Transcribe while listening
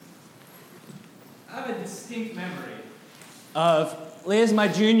I have a distinct memory of Liz, my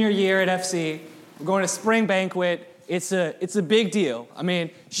junior year at FC. We're going to spring banquet. It's a big deal. I mean,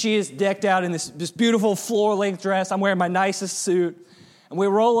 she is decked out in this beautiful floor-length dress. I'm wearing my nicest suit. And we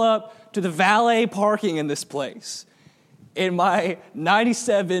roll up to the valet parking in this place in my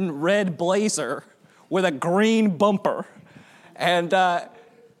 97 red Blazer with a green bumper. And,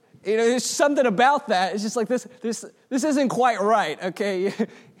 there's something about that. It's just like this isn't quite right, okay?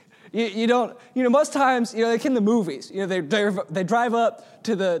 You don't, most times, like in the movies, they drive up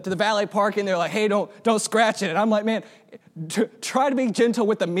to the valet parking, they're like, hey, don't scratch it. And I'm like, man, try to be gentle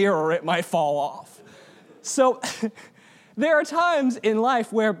with the mirror, it might fall off. So there are times in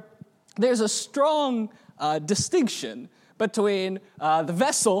life where there's a strong distinction between the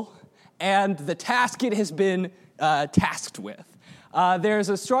vessel and the task it has been tasked with. There's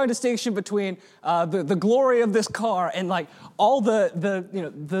a strong distinction between the glory of this car and like all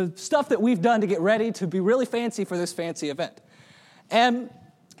the stuff that we've done to get ready to be really fancy for this fancy event. And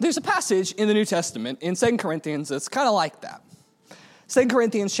there's a passage in the New Testament in 2 Corinthians that's kind of like that. 2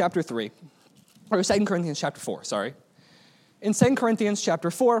 Corinthians chapter 4. In 2 Corinthians chapter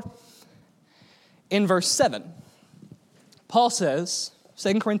 4, in verse 7, Paul says,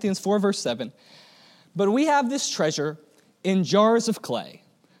 2 Corinthians 4, verse 7, "But we have this treasure in jars of clay,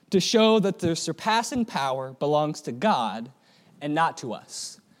 to show that the surpassing power belongs to God and not to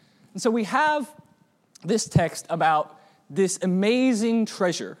us." And so we have this text about this amazing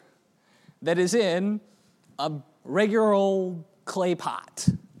treasure that is in a regular old clay pot.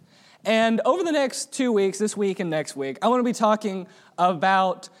 And over the next 2 weeks, this week and next week, I want to be talking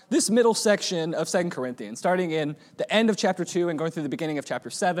about this middle section of 2 Corinthians, starting in the end of chapter 2 and going through the beginning of chapter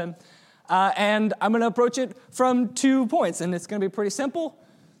 7. And I'm going to approach it from 2 points, and it's going to be pretty simple: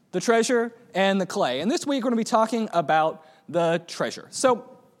 the treasure and the clay. And this week, we're going to be talking about the treasure. So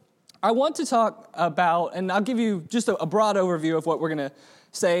I want to talk about, and I'll give you just a broad overview of what we're going to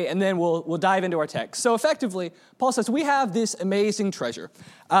say, and then we'll dive into our text. So effectively, Paul says we have this amazing treasure,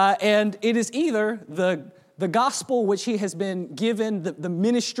 and it is either the gospel which he has been given, the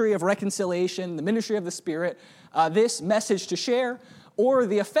ministry of reconciliation, the ministry of the Spirit, this message to share, or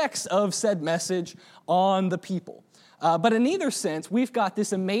the effects of said message on the people. But in either sense, we've got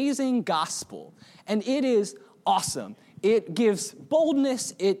this amazing gospel, and it is awesome. It gives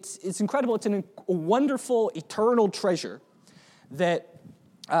boldness. It's incredible. It's a wonderful, eternal treasure that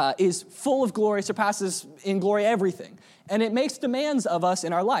is full of glory, surpasses in glory everything. And it makes demands of us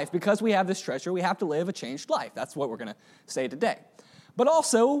in our life. Because we have this treasure, we have to live a changed life. That's what we're going to say today. But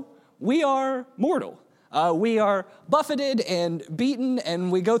also, we are mortal. We are buffeted and beaten,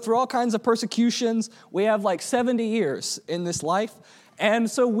 and we go through all kinds of persecutions. We have like 70 years in this life. And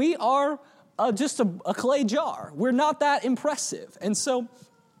so we are just a clay jar. We're not that impressive. And so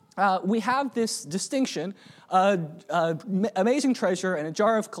we have this distinction, amazing treasure and a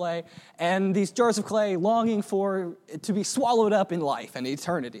jar of clay, and these jars of clay longing for it to be swallowed up in life and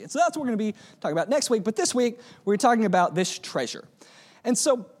eternity. And so that's what we're going to be talking about next week. But this week, we're talking about this treasure. And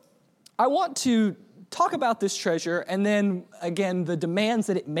so I want to talk about this treasure and then, again, the demands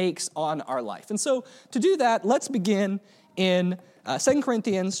that it makes on our life. And so to do that, let's begin in 2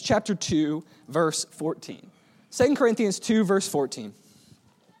 Corinthians chapter 2, verse 14. 2 Corinthians 2, verse 14.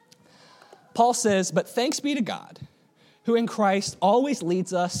 Paul says, "But thanks be to God, who in Christ always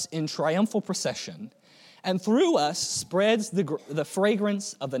leads us in triumphal procession, and through us spreads the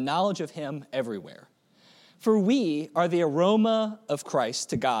fragrance of the knowledge of him everywhere. For we are the aroma of Christ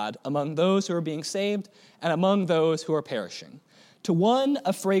to God among those who are being saved and among those who are perishing. To one,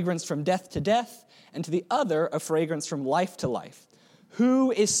 a fragrance from death to death, and to the other, a fragrance from life to life.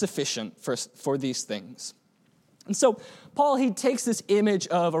 Who is sufficient for these things?" And so Paul, he takes this image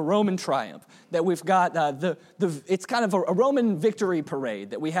of a Roman triumph, that we've got it's kind of a Roman victory parade,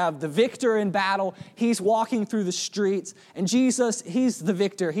 that we have the victor in battle. He's walking through the streets, and Jesus, he's the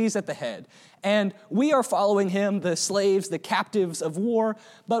victor. He's at the head. And we are following him, the slaves, the captives of war,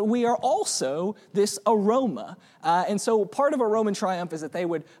 but we are also this aroma. And so part of a Roman triumph is that they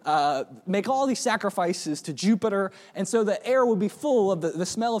would make all these sacrifices to Jupiter, and so the air would be full of the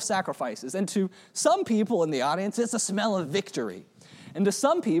smell of sacrifices. And to some people in the audience, it's the smell of victory. And to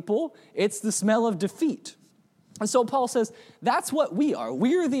some people, it's the smell of defeat. And so Paul says, that's what we are.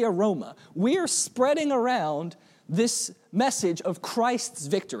 We're the aroma. We're spreading around this message of Christ's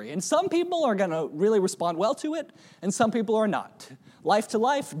victory. And some people are going to really respond well to it, and some people are not. Life to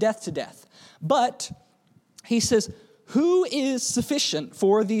life, death to death. But he says, who is sufficient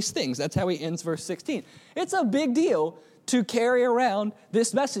for these things? That's how he ends verse 16. It's a big deal to carry around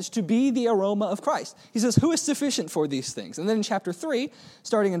this message, to be the aroma of Christ. He says, who is sufficient for these things? And then in chapter 3,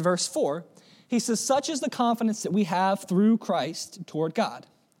 starting in verse 4, He says, such is the confidence that we have through Christ toward God.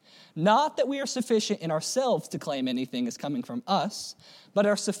 Not that we are sufficient in ourselves to claim anything is coming from us, but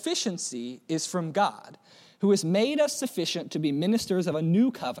our sufficiency is from God, who has made us sufficient to be ministers of a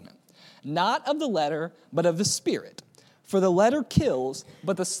new covenant, not of the letter, but of the Spirit. For the letter kills,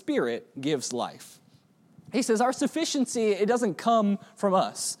 but the Spirit gives life. He says our sufficiency, it doesn't come from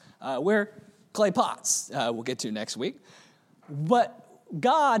us. We're clay pots, we'll get to next week. But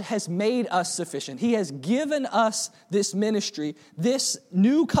God has made us sufficient. He has given us this ministry, this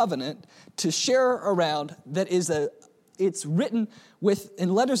new covenant to share around that is it's written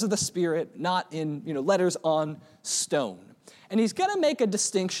in letters of the Spirit, not in letters on stone. And he's going to make a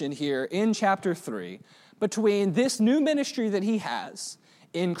distinction here in chapter 3 between this new ministry that he has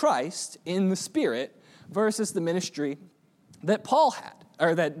in Christ, in the Spirit, versus the ministry that Paul had,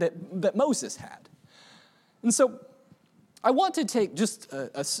 or that Moses had. And so I want to take just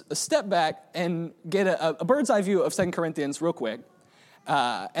a step back and get a bird's eye view of 2 Corinthians real quick,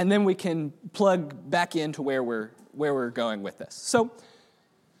 and then we can plug back into where we're going with this. So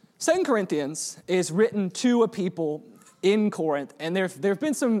 2 Corinthians is written to a people in Corinth, and there have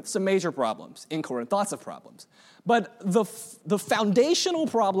been some major problems in Corinth, lots of problems. But the foundational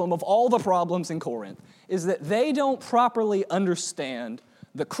problem of all the problems in Corinth is that they don't properly understand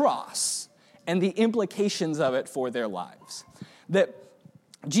the cross and the implications of it for their lives. That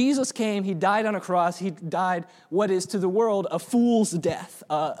Jesus came, he died on a cross, he died what is to the world a fool's death,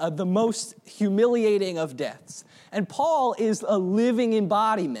 the most humiliating of deaths. And Paul is a living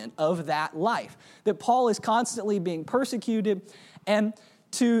embodiment of that life. That Paul is constantly being persecuted, and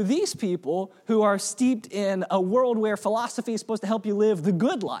to these people who are steeped in a world where philosophy is supposed to help you live the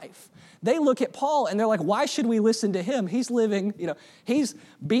good life, they look at Paul and they're like, why should we listen to him? He's living, he's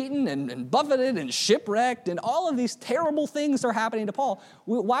beaten and buffeted and shipwrecked, and all of these terrible things are happening to Paul.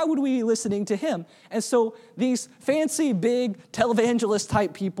 Why would we be listening to him? And so these fancy, big televangelist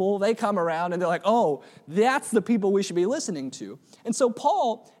type people, they come around and they're like, oh, that's the people we should be listening to. And so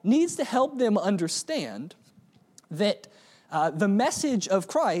Paul needs to help them understand that the message of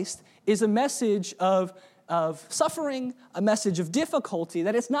Christ is a message of suffering, a message of difficulty,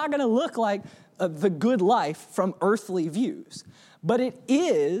 that it's not going to look like the good life from earthly views. But it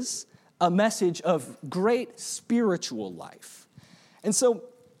is a message of great spiritual life. And so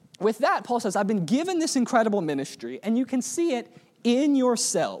with that, Paul says, I've been given this incredible ministry, and you can see it in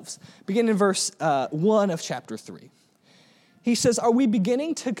yourselves. Beginning in verse 1 of chapter 3. He says, are we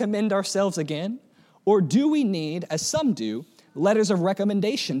beginning to commend ourselves again? Or do we need, as some do, letters of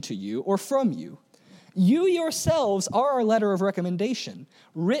recommendation to you or from you? You yourselves are our letter of recommendation,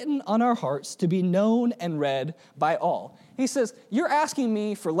 written on our hearts to be known and read by all. He says, you're asking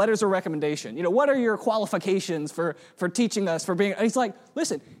me for letters of recommendation. What are your qualifications for teaching us, for being... And he's like,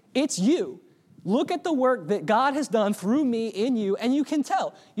 listen, it's you. Look at the work that God has done through me in you, and you can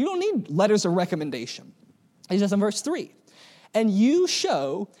tell. You don't need letters of recommendation. He says in verse 3, and you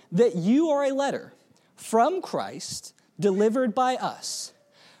show that you are a letter from Christ, delivered by us,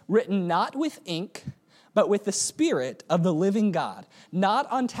 written not with ink, but with the Spirit of the living God, not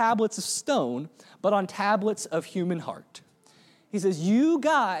on tablets of stone, but on tablets of human heart. He says, you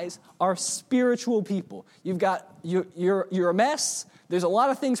guys are spiritual people. You're a mess. There's a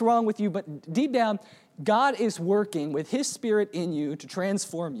lot of things wrong with you, but deep down, God is working with his Spirit in you to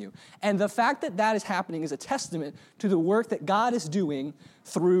transform you. And the fact that that is happening is a testament to the work that God is doing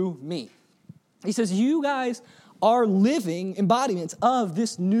through me. He says, you guys are living embodiments of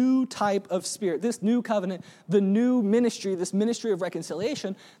this new type of spirit, this new covenant, the new ministry, this ministry of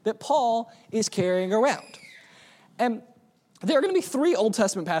reconciliation that Paul is carrying around. And there are going to be 3 Old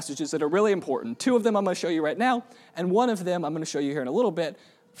Testament passages that are really important. 2 of them I'm going to show you right now, and 1 of them I'm going to show you here in a little bit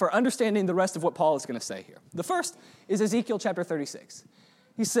for understanding the rest of what Paul is going to say here. The first is Ezekiel chapter 36.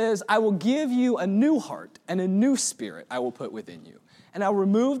 He says, I will give you a new heart and a new spirit I will put within you. And I'll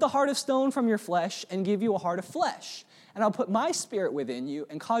remove the heart of stone from your flesh and give you a heart of flesh. And I'll put my spirit within you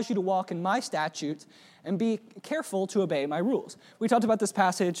and cause you to walk in my statutes and be careful to obey my rules. We talked about this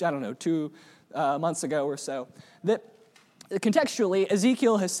passage, 2 months ago or so, that contextually,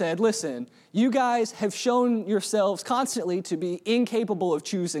 Ezekiel has said, listen, you guys have shown yourselves constantly to be incapable of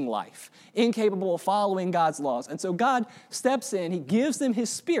choosing life, incapable of following God's laws. And so God steps in, he gives them his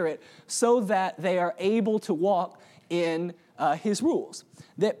spirit so that they are able to walk in his rules.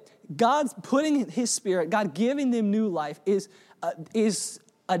 That God's putting his spirit, God giving them new life is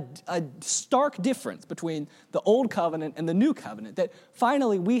a stark difference between the old covenant and the new covenant, that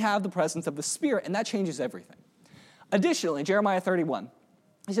finally we have the presence of the Spirit, and that changes everything. Additionally, Jeremiah 31,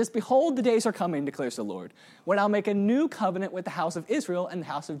 He says, behold, the days are coming, declares the Lord, when I'll make a new covenant with the house of Israel and the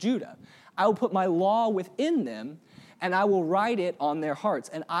house of Judah. I will put my law within them, and I will write it on their hearts,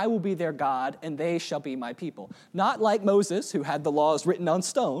 and I will be their God, and they shall be my people. Not like Moses, who had the laws written on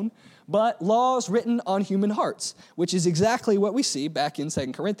stone, but laws written on human hearts, which is exactly what we see back in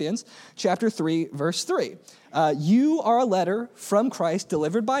 2 Corinthians chapter 3, verse 3. You are a letter from Christ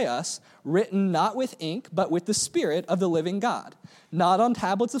delivered by us, written not with ink, but with the Spirit of the living God, not on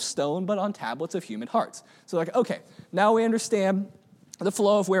tablets of stone, but on tablets of human hearts. So okay, now we understand the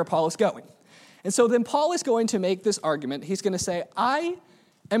flow of where Paul is going. And so then Paul is going to make this argument. He's going to say, I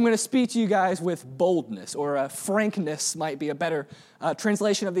am going to speak to you guys with boldness, or frankness might be a better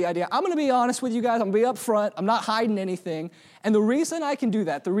translation of the idea. I'm going to be honest with you guys. I'm going to be upfront. I'm not hiding anything. And the reason I can do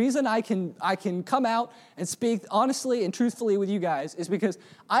that, the reason I can come out and speak honestly and truthfully with you guys is because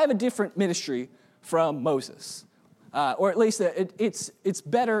I have a different ministry from Moses. Or at least it's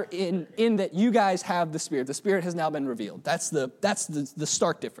better in that you guys have the Spirit. The Spirit has now been revealed. That's the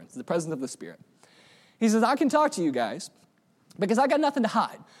stark difference, the presence of the Spirit. He says, I can talk to you guys because I got nothing to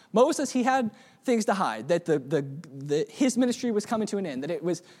hide. Moses, he had things to hide, that his ministry was coming to an end, that it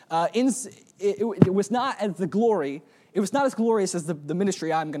was not as the glory. It was not as glorious as the ministry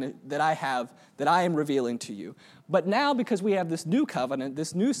that I am revealing to you. But now, because we have this new covenant,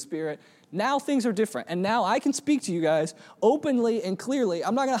 this new Spirit, now things are different. And now I can speak to you guys openly and clearly.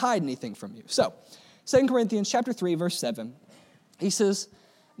 I'm not going to hide anything from you. So, 2 Corinthians chapter 3, verse 7, he says,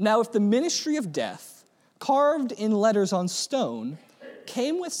 now if the ministry of death, carved in letters on stone,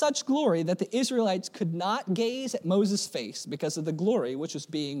 came with such glory that the Israelites could not gaze at Moses' face because of the glory which was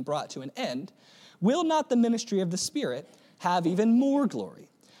being brought to an end, will not the ministry of the Spirit have even more glory?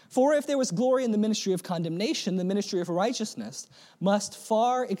 For if there was glory in the ministry of condemnation, the ministry of righteousness must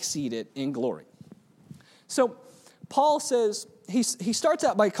far exceed it in glory. So Paul says, he starts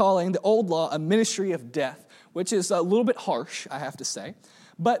out by calling the old law a ministry of death, which is a little bit harsh, I have to say.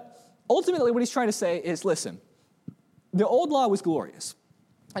 But ultimately what he's trying to say is, listen, the old law was glorious.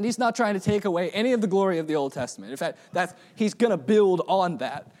 And he's not trying to take away any of the glory of the Old Testament. In fact, he's going to build on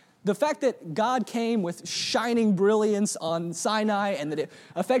that. The fact that God came with shining brilliance on Sinai and that it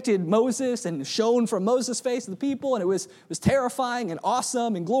affected Moses and shone from Moses' face to the people, and it was terrifying and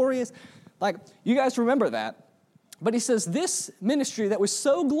awesome and glorious. Like, you guys remember that. But he says this ministry that was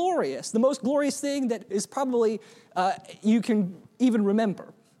so glorious, the most glorious thing that is probably you can even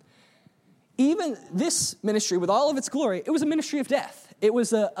remember. Even this ministry, with all of its glory, it was a ministry of death. It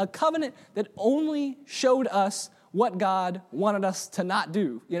was a covenant that only showed us what God wanted us to not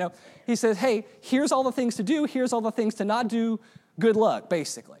do. You know, he says, hey, here's all the things to do, here's all the things to not do, good luck,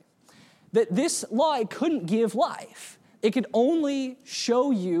 basically. That this law, it couldn't give life. It could only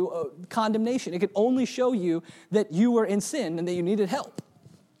show you condemnation. It could only show you that you were in sin and that you needed help.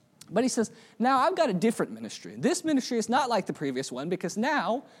 But he says, now I've got a different ministry. This ministry is not like the previous one because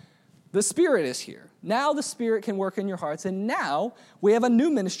now the Spirit is here. Now the Spirit can work in your hearts. And now we have a new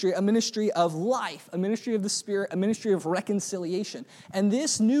ministry, a ministry of life, a ministry of the Spirit, a ministry of reconciliation. And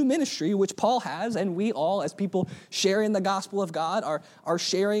this new ministry, which Paul has, and we all, as people sharing the gospel of God, are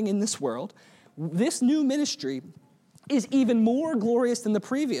sharing in this world, this new ministry is even more glorious than the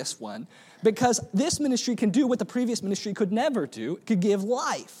previous one because this ministry can do what the previous ministry could never do. It could give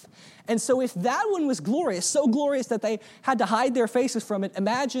life. And so if that one was glorious, so glorious that they had to hide their faces from it,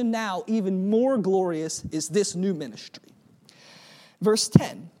 imagine now even more glorious is this new ministry. Verse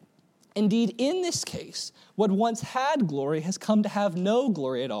 10, indeed, in this case, what once had glory has come to have no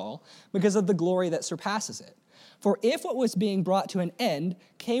glory at all because of the glory that surpasses it. For if what was being brought to an end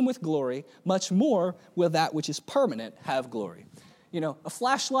came with glory, much more will that which is permanent have glory. You know, a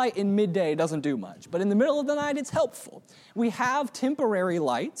flashlight in midday doesn't do much, but in the middle of the night, it's helpful. We have temporary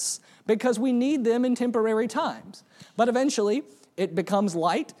lights because we need them in temporary times. But eventually, it becomes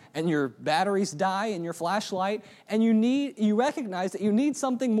light, and your batteries die in your flashlight, and you recognize that you need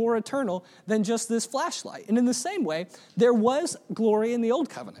something more eternal than just this flashlight. And in the same way, there was glory in the Old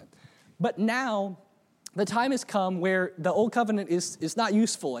Covenant. But now, the time has come where the old covenant is not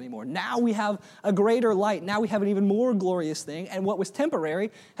useful anymore. Now we have a greater light. Now we have an even more glorious thing. And what was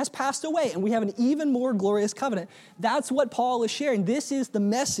temporary has passed away. And we have an even more glorious covenant. That's what Paul is sharing. This is the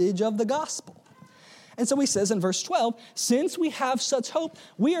message of the gospel. And so he says in verse 12, since we have such hope,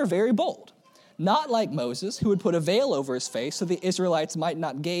 we are very bold. Not like Moses, who would put a veil over his face so the Israelites might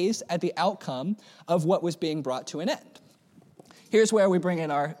not gaze at the outcome of what was being brought to an end. Here's where we bring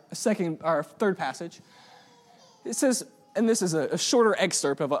in our third passage. It says, and this is a shorter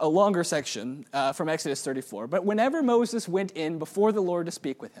excerpt of a longer section from Exodus 34, but whenever Moses went in before the Lord to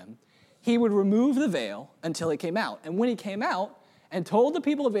speak with him, he would remove the veil until he came out. And when he came out, and told the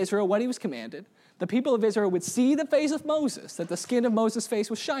people of Israel what he was commanded, the people of Israel would see the face of Moses, that the skin of Moses' face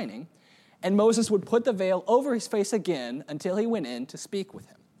was shining, and Moses would put the veil over his face again until he went in to speak with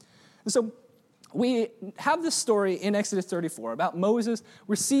him. And so we have this story in Exodus 34 about Moses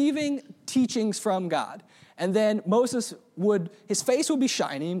receiving teachings from God. And then his face would be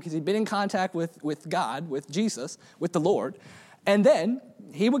shining because he'd been in contact with God, with Jesus, with the Lord. And then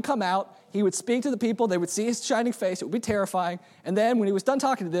he would come out, he would speak to the people, they would see his shining face, it would be terrifying. And then when he was done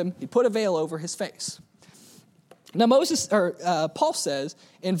talking to them, he'd put a veil over his face. Now Paul says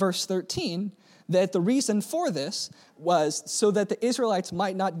in verse 13 that the reason for this was so that the Israelites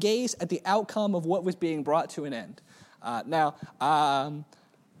might not gaze at the outcome of what was being brought to an end. I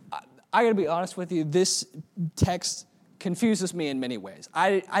got to be honest with you, this text confuses me in many ways.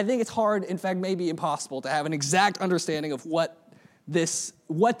 I think it's hard, in fact, maybe impossible to have an exact understanding of what this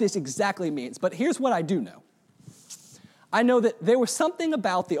exactly means. But here's what I do know. I know that there was something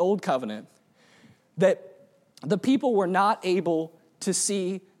about the Old Covenant that the people were not able to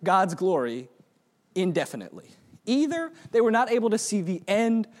see God's glory indefinitely. Either they were not able to see the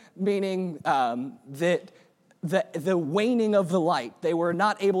end, meaning that the waning of the light. They were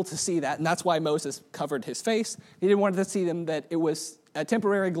not able to see that, and that's why Moses covered his face. He didn't want to see them that it was a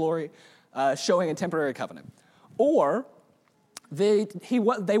temporary glory showing a temporary covenant. Or they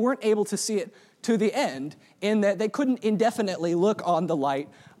weren't able to see it to the end in that they couldn't indefinitely look on the light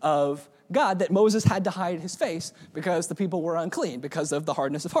of God, that Moses had to hide his face because the people were unclean because of the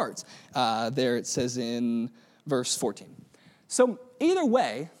hardness of hearts. There it says in verse 14. So either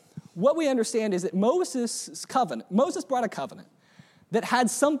way, what we understand is that Moses brought a covenant that had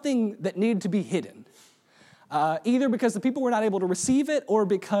something that needed to be hidden, either because the people were not able to receive it or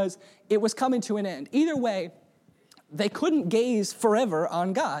because it was coming to an end. Either way, they couldn't gaze forever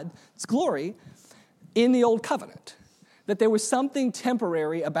on God's glory in the Old Covenant, that there was something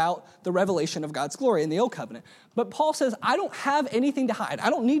temporary about the revelation of God's glory in the Old Covenant. But Paul says, I don't have anything to hide. I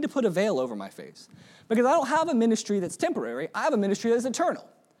don't need to put a veil over my face because I don't have a ministry that's temporary. I have a ministry that's eternal.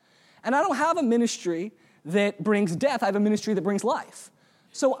 And I don't have a ministry that brings death. I have a ministry that brings life.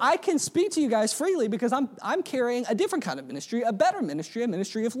 So I can speak to you guys freely because I'm carrying a different kind of ministry, a better ministry, a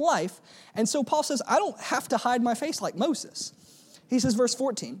ministry of life. And so Paul says, I don't have to hide my face like Moses. He says, verse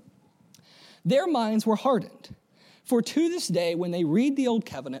 14, their minds were hardened. For to this day, when they read the Old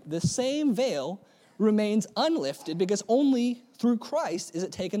Covenant, the same veil remains unlifted because only through Christ is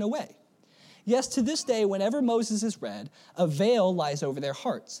it taken away. Yes, to this day, whenever Moses is read, a veil lies over their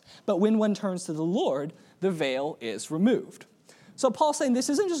hearts. But when one turns to the Lord, the veil is removed. So Paul's saying this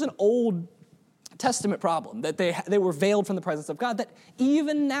isn't just an Old Testament problem, that they were veiled from the presence of God, that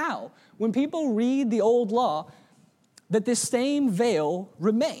even now, when people read the old law, that this same veil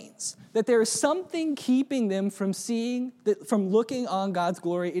remains, that there is something keeping them from from looking on God's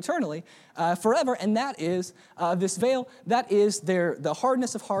glory eternally, forever, and that is this veil, that is the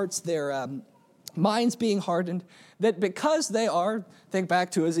hardness of hearts, their minds being hardened, that because they are, think back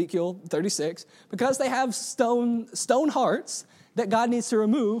to Ezekiel 36, because they have stone hearts that God needs to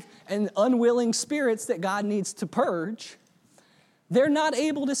remove and unwilling spirits that God needs to purge, they're not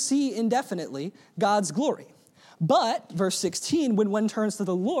able to see indefinitely God's glory. But, verse 16, when one turns to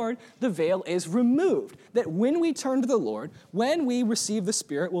the Lord, the veil is removed. That when we turn to the Lord, when we receive the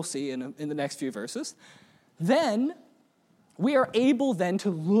Spirit, we'll see in the next few verses, then we are able then to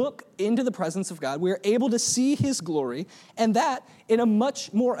look into the presence of God. We are able to see his glory, and that in a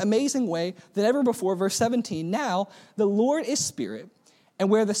much more amazing way than ever before. Verse 17, now the Lord is Spirit, and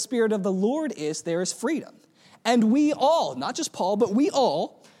where the Spirit of the Lord is, there is freedom. And we all, not just Paul, but we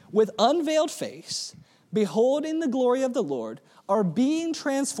all, with unveiled face, beholding the glory of the Lord, are being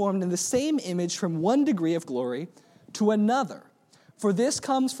transformed in the same image from one degree of glory to another. For this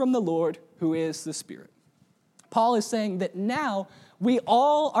comes from the Lord, who is the Spirit. Paul is saying that now we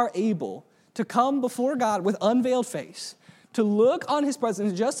all are able to come before God with unveiled face, to look on his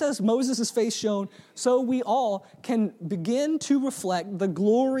presence, just as Moses' face shone, so we all can begin to reflect the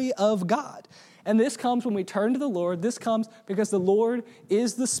glory of God. And this comes when we turn to the Lord. This comes because the Lord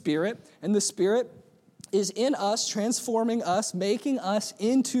is the Spirit, and the Spirit is in us, transforming us, making us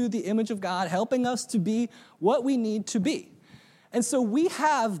into the image of God, helping us to be what we need to be. And so we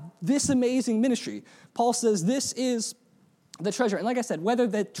have this amazing ministry. Paul says this is the treasure. And like I said, whether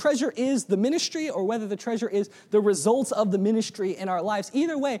the treasure is the ministry or whether the treasure is the results of the ministry in our lives,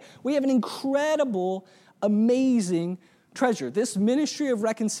 either way, we have an incredible, amazing treasure, this ministry of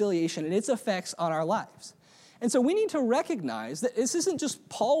reconciliation and its effects on our lives. And so we need to recognize that this isn't just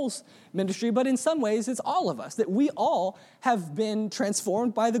Paul's ministry, but in some ways it's all of us, that we all have been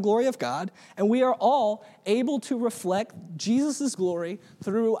transformed by the glory of God, and we are all able to reflect Jesus' glory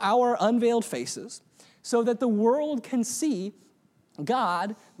through our unveiled faces so that the world can see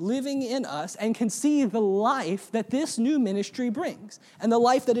God living in us and can see the life that this new ministry brings and the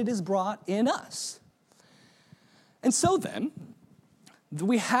life that it has brought in us. And so then,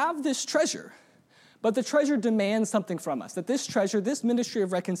 we have this treasure. But the treasure demands something from us, that this treasure, this ministry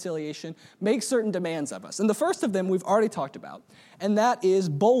of reconciliation, makes certain demands of us. And the first of them we've already talked about, and that is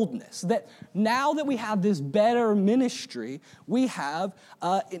boldness. That now that we have this better ministry, we have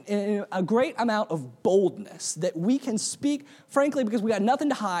a great amount of boldness that we can speak, frankly, because we got nothing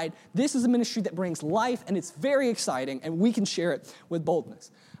to hide. This is a ministry that brings life, and it's very exciting, and we can share it with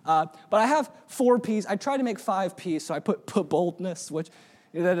boldness. But I have 4 P's. I tried to make 5 P's, so I put boldness, which...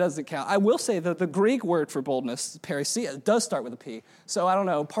 that doesn't count. I will say that the Greek word for boldness, parousia, does start with a P. So I don't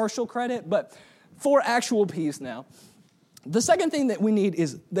know, partial credit, but 4 actual P's now. The second thing that we need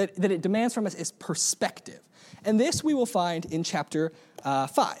is that it demands from us is perspective. And this we will find in chapter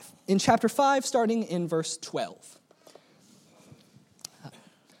 5. In chapter 5, starting in verse 12.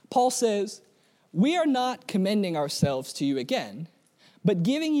 Paul says, "We are not commending ourselves to you again, but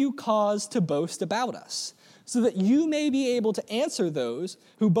giving you cause to boast about us, so that you may be able to answer those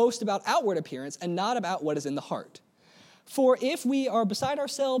who boast about outward appearance and not about what is in the heart. For if we are beside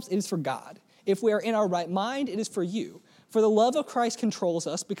ourselves, it is for God. If we are in our right mind, it is for you. For the love of Christ controls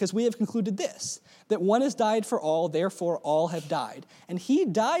us, because we have concluded this, that one has died for all, therefore all have died. And he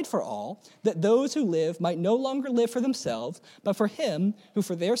died for all, that those who live might no longer live for themselves, but for him who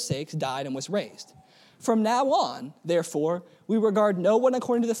for their sakes died and was raised. From now on, therefore, we regard no one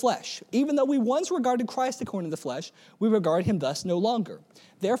according to the flesh. Even though we once regarded Christ according to the flesh, we regard him thus no longer.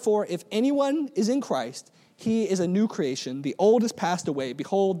 Therefore, if anyone is in Christ, he is a new creation. The old has passed away.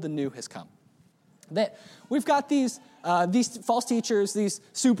 Behold, the new has come." That we've got these false teachers, these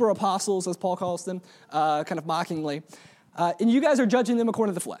super apostles, as Paul calls them, kind of mockingly, and you guys are judging them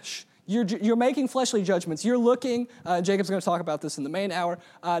according to the flesh. You're making fleshly judgments. You're looking, Jacob's going to talk about this in the main hour,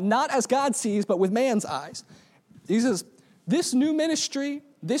 not as God sees, but with man's eyes. He says, this new ministry,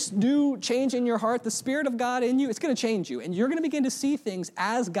 this new change in your heart, the Spirit of God in you, it's going to change you. And you're going to begin to see things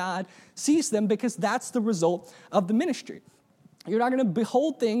as God sees them, because that's the result of the ministry. You're not going to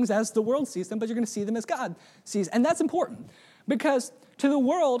behold things as the world sees them, but you're going to see them as God sees. And that's important, because to the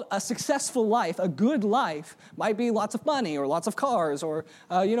world, a successful life, a good life, might be lots of money or lots of cars or,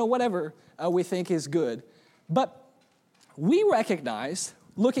 whatever we think is good. But we recognize,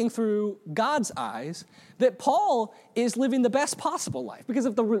 looking through God's eyes, that Paul is living the best possible life. Because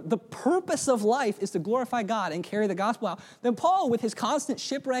if the purpose of life is to glorify God and carry the gospel out, then Paul, with his constant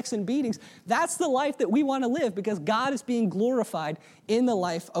shipwrecks and beatings, that's the life that we want to live, because God is being glorified in the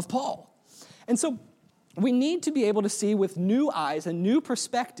life of Paul. And so we need to be able to see with new eyes, a new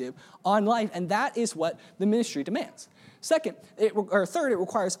perspective on life, and that is what the ministry demands. Third, it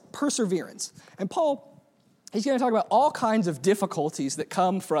requires perseverance. And Paul, he's going to talk about all kinds of difficulties that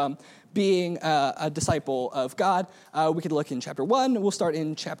come from being a disciple of God. We could look in chapter 1. We'll start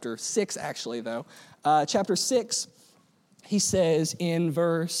in chapter 6, actually, though. Chapter 6, he says in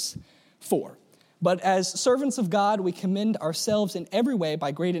verse 4, "But as servants of God, we commend ourselves in every way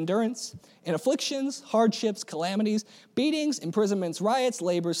by great endurance, in afflictions, hardships, calamities, beatings, imprisonments, riots,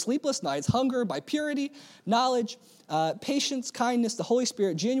 labors, sleepless nights, hunger, by purity, knowledge, patience, kindness, the Holy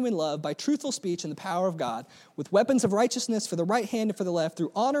Spirit, genuine love, by truthful speech and the power of God, with weapons of righteousness for the right hand and for the left,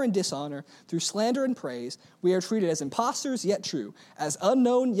 through honor and dishonor, through slander and praise. We are treated as impostors, yet true, as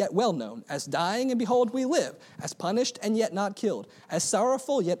unknown, yet well known, as dying, and behold, we live, as punished, and yet not killed, as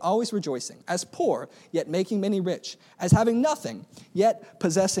sorrowful, yet always rejoicing, as poor, yet making many rich, as having nothing, yet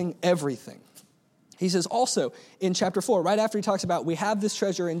possessing everything." He says also in chapter 4, right after he talks about we have this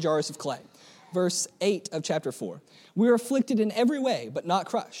treasure in jars of clay, verse 8 of chapter 4, "We are afflicted in every way, but not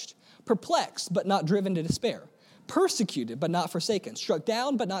crushed, perplexed, but not driven to despair, persecuted, but not forsaken, struck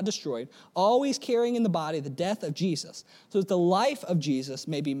down, but not destroyed, always carrying in the body the death of Jesus, so that the life of Jesus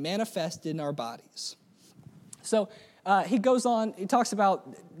may be manifested in our bodies." So he goes on, he talks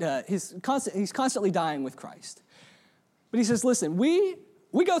about he's constantly dying with Christ. But he says, listen, we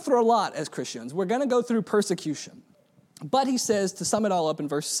go through a lot as Christians. We're going to go through persecution. But he says, to sum it all up in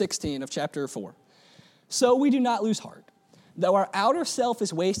verse 16 of chapter 4, "So we do not lose heart. Though our outer self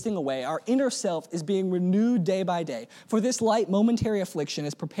is wasting away, our inner self is being renewed day by day. For this light momentary affliction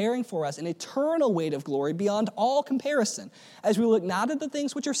is preparing for us an eternal weight of glory beyond all comparison, as we look not at the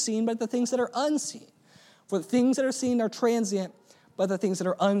things which are seen, but at the things that are unseen. For the things that are seen are transient, but the things that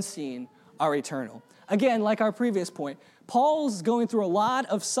are unseen are eternal." Again, like our previous point, Paul's going through a lot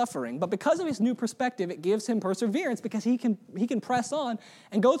of suffering, but because of his new perspective, it gives him perseverance because he can press on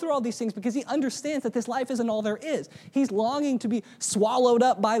and go through all these things because he understands that this life isn't all there is. He's longing to be swallowed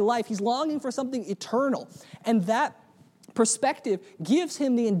up by life. He's longing for something eternal. And that perspective gives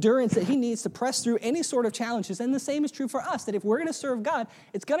him the endurance that he needs to press through any sort of challenges. And the same is true for us, that if we're going to serve God,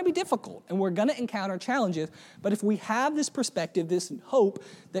 it's going to be difficult and we're going to encounter challenges. But if we have this perspective, this hope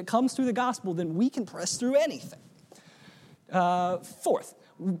that comes through the gospel, then we can press through anything. Fourth,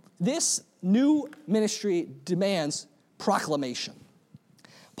 this new ministry demands proclamation.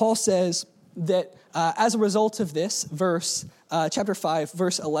 Paul says that as a result of this, chapter 5,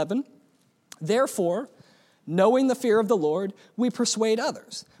 verse 11, therefore, knowing the fear of the Lord, we persuade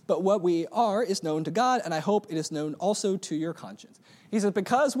others. But what we are is known to God, and I hope it is known also to your conscience. He says,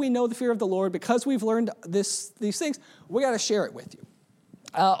 because we know the fear of the Lord, because we've learned these things, we got to share it with you.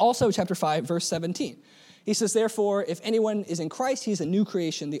 Also, chapter 5, verse 17. He says, therefore, if anyone is in Christ, he's a new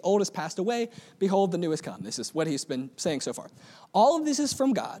creation. The old has passed away. Behold, the new has come. This is what he's been saying so far. All of this is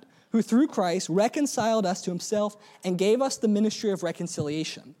from God, who through Christ reconciled us to himself and gave us the ministry of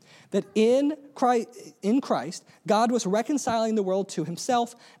reconciliation. That in Christ, God was reconciling the world to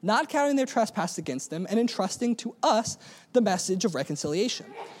himself, not counting their trespass against them, and entrusting to us the message of reconciliation.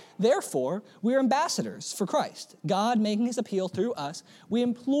 Therefore, we are ambassadors for Christ, God making his appeal through us. We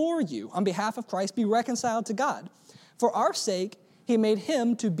implore you, on behalf of Christ, be reconciled to God. For our sake, he made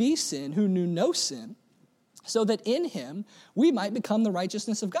him to be sin who knew no sin, so that in him we might become the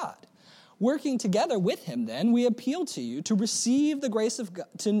righteousness of God. Working together with him, then, we appeal to you to receive the grace of God,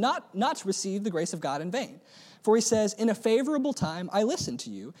 to not to receive the grace of God in vain. For he says, in a favorable time I listened to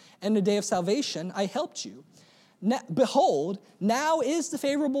you, and in the day of salvation I helped you. Behold, now is the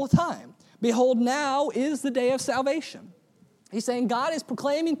favorable time. Behold, now is the day of salvation. He's saying God is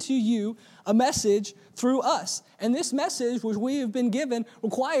proclaiming to you a message through us. And this message, which we have been given,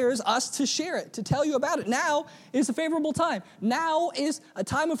 requires us to share it, to tell you about it. Now is a favorable time. Now is a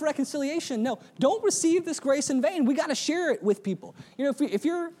time of reconciliation. No, don't receive this grace in vain. We got to share it with people. You know,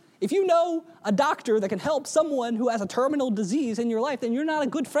 if you know a doctor that can help someone who has a terminal disease in your life, then you're not a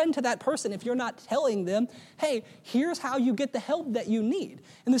good friend to that person if you're not telling them, hey, here's how you get the help that you need.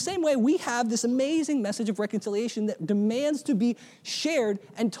 In the same way, we have this amazing message of reconciliation that demands to be shared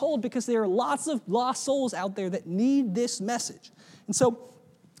and told because there are lots of lost souls out there that need this message. And so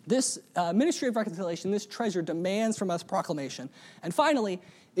this ministry of reconciliation, this treasure demands from us proclamation. And finally,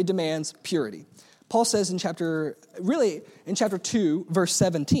 it demands purity. Paul says in chapter 2, verse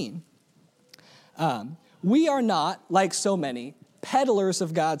 17, we are not, like so many, peddlers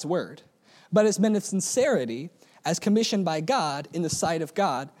of God's word, but as men of sincerity, as commissioned by God in the sight of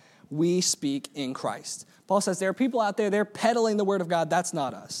God, we speak in Christ. Paul says there are people out there, they're peddling the word of God. That's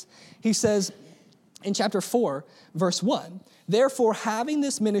not us. He says in chapter 4, verse 1, therefore, having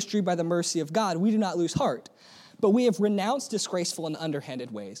this ministry by the mercy of God, we do not lose heart. But we have renounced disgraceful and underhanded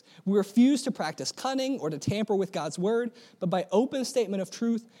ways. We refuse to practice cunning or to tamper with God's word, but by open statement of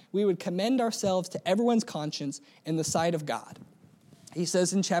truth, we would commend ourselves to everyone's conscience in the sight of God. He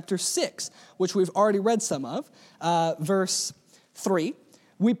says in chapter 6, which we've already read some of, verse 3,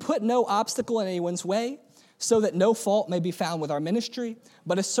 we put no obstacle in anyone's way, so that no fault may be found with our ministry.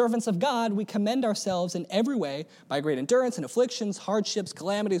 But as servants of God, we commend ourselves in every way by great endurance and afflictions, hardships,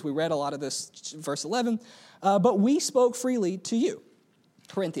 calamities. We read a lot of this, verse 11. But we spoke freely to you,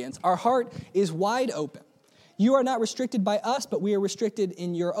 Corinthians. Our heart is wide open. You are not restricted by us, but we are restricted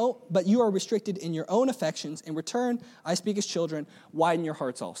in your own. But you are restricted in your own affections. In return, I speak as children. Widen your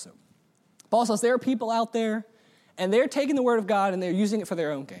hearts also. Paul says there are people out there, and they're taking the word of God and they're using it for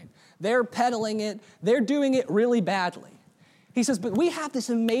their own gain. They're peddling it. They're doing it really badly. He says, but we have this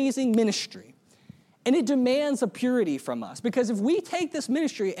amazing ministry, and it demands a purity from us. Because if we take this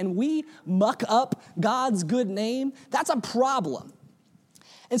ministry and we muck up God's good name, that's a problem.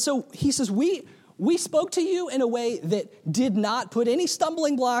 And so he says, we spoke to you in a way that did not put any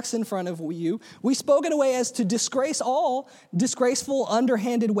stumbling blocks in front of you. We spoke in a way as to disgrace all disgraceful,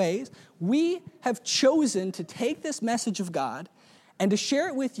 underhanded ways. We have chosen to take this message of God and to share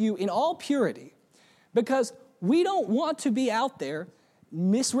it with you in all purity, because we don't want to be out there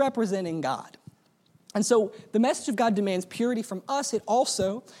misrepresenting God. And so the message of God demands purity from us. It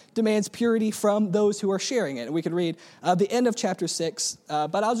also demands purity from those who are sharing it. And we could read the end of chapter 6,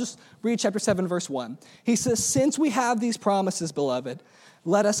 but I'll just read chapter 7, verse 1. He says, since we have these promises, beloved,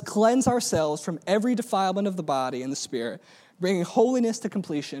 let us cleanse ourselves from every defilement of the body and the spirit, bringing holiness to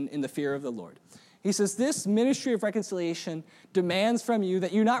completion in the fear of the Lord. He says, this ministry of reconciliation demands from you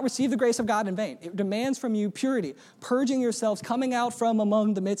that you not receive the grace of God in vain. It demands from you purity, purging yourselves, coming out from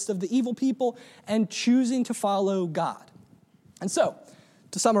among the midst of the evil people, and choosing to follow God. And so,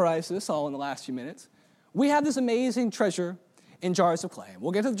 to summarize this all in the last few minutes, we have this amazing treasure in jars of clay.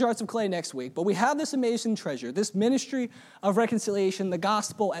 We'll get to the jars of clay next week, but we have this amazing treasure, this ministry of reconciliation, the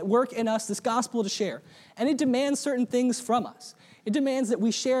gospel at work in us, this gospel to share. And it demands certain things from us. It demands that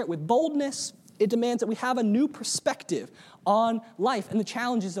we share it with boldness. It demands that we have a new perspective on life and the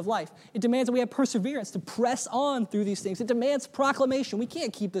challenges of life. It demands that we have perseverance to press on through these things. It demands proclamation. We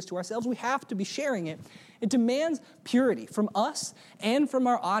can't keep this to ourselves. We have to be sharing it. It demands purity from us and from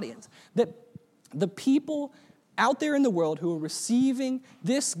our audience, that the people out there in the world who are receiving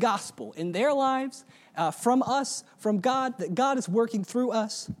this gospel in their lives, from us, from God, that God is working through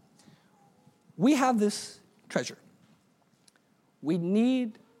us, we have this treasure. We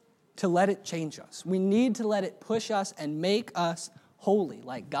need to let it change us. We need to let it push us and make us holy,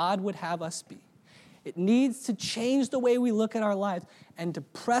 like God would have us be. It needs to change the way we look at our lives and to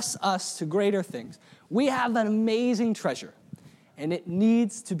press us to greater things. We have an amazing treasure, and it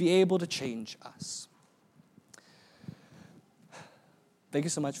needs to be able to change us. Thank you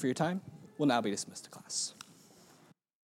so much for your time. We'll now be dismissed to class.